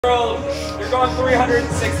world. You're going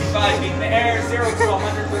 365 feet in the air, 0 to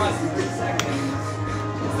 100 plus 3 seconds.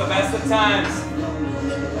 It's the best of times.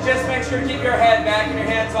 Just make sure to keep your head back and your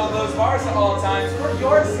hands on those bars at all times for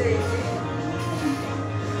your safety.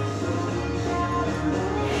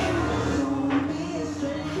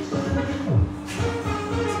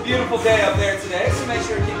 It's a beautiful day up there today, so make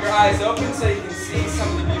sure to keep your eyes open so you can see some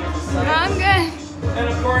of the beautiful sights. I'm good. And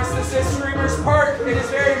of course, this is Streamers Park. It is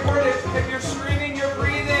very important. If you're screaming, you're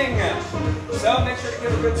breathing. So make sure to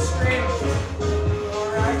give a good scream.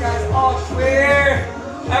 Alright guys, all clear.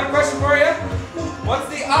 I have a question for you. What's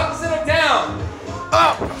the opposite of down?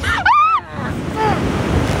 Up!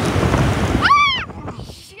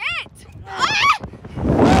 Shit!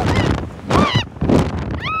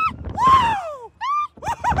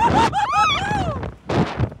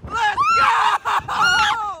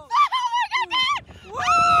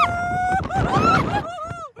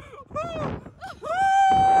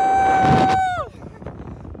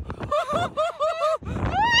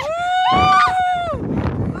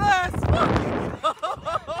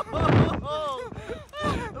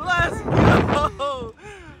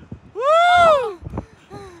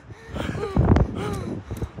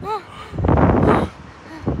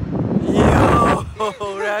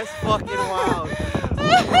 Oh, that's fucking wild.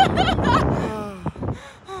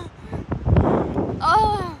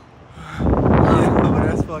 Oh. Oh,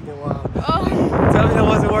 that's fucking wild. Oh. Tell me that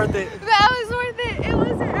wasn't worth it. That was worth it. It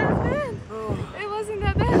wasn't as bad. Oh. It wasn't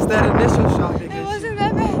that bad. It's that initial shock that It gets wasn't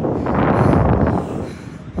that bad.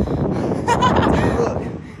 Look,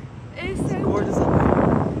 It's it's so gorgeous up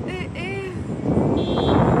there. It is.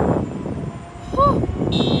 Whew.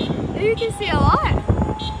 You can see a lot.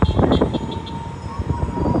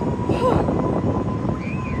 Whew.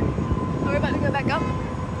 Are we about to go back up?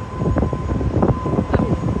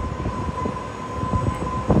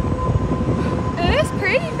 It is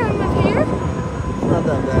pretty from up here. It's not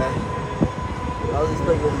that bad. I was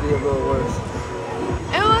expecting it to be a little worse.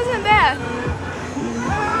 It wasn't bad.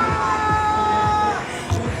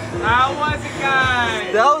 How was it,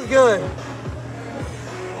 guys? That was good.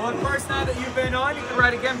 Well, the first night that you've been on, you can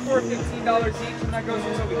ride again for $15 each, and that goes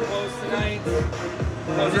until we close tonight.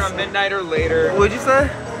 Close around midnight or later. What'd you say?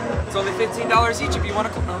 It's only $15 each if you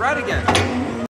want to ride again.